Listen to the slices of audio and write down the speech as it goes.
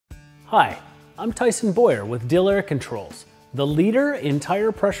Hi, I'm Tyson Boyer with Dill Air Controls, the leader in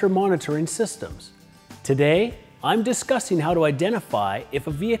tire pressure monitoring systems. Today, I'm discussing how to identify if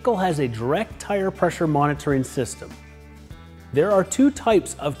a vehicle has a direct tire pressure monitoring system. There are two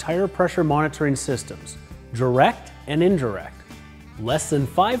types of tire pressure monitoring systems, direct and indirect. Less than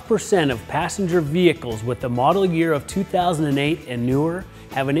 5% of passenger vehicles with the model year of 2008 and newer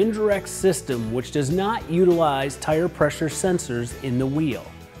have an indirect system which does not utilize tire pressure sensors in the wheel.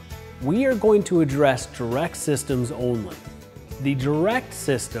 We are going to address direct systems only. The direct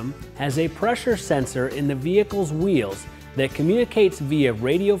system has a pressure sensor in the vehicle's wheels that communicates via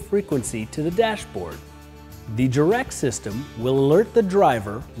radio frequency to the dashboard. The direct system will alert the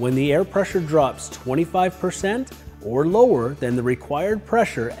driver when the air pressure drops 25% or lower than the required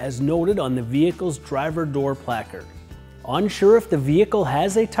pressure as noted on the vehicle's driver door placard. Unsure if the vehicle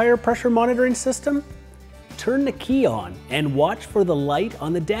has a tire pressure monitoring system? Turn the key on and watch for the light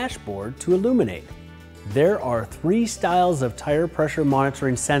on the dashboard to illuminate. There are three styles of tire pressure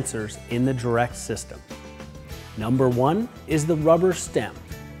monitoring sensors in the direct system. Number one is the rubber stem.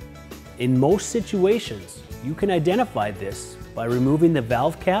 In most situations, you can identify this by removing the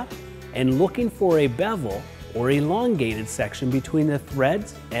valve cap and looking for a bevel or elongated section between the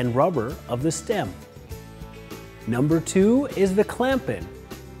threads and rubber of the stem. Number two is the clamp-in.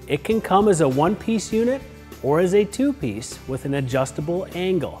 It can come as a one-piece unit or as a two-piece with an adjustable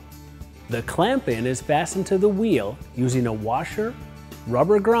angle. The clamp-in is fastened to the wheel using a washer,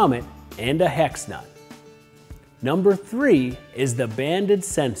 rubber grommet, and a hex nut. Number three is the banded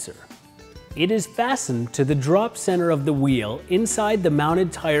sensor. It is fastened to the drop center of the wheel inside the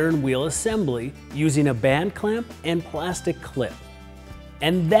mounted tire and wheel assembly using a band clamp and plastic clip.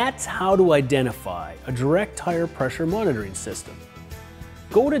 And that's how to identify a direct tire pressure monitoring system.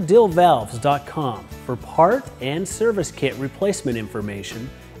 Go to dillvalves.com for part and service kit replacement information,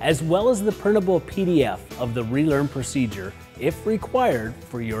 as well as the printable PDF of the relearn procedure if required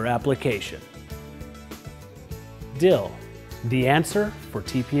for your application. Dill, the answer for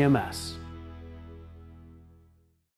TPMS.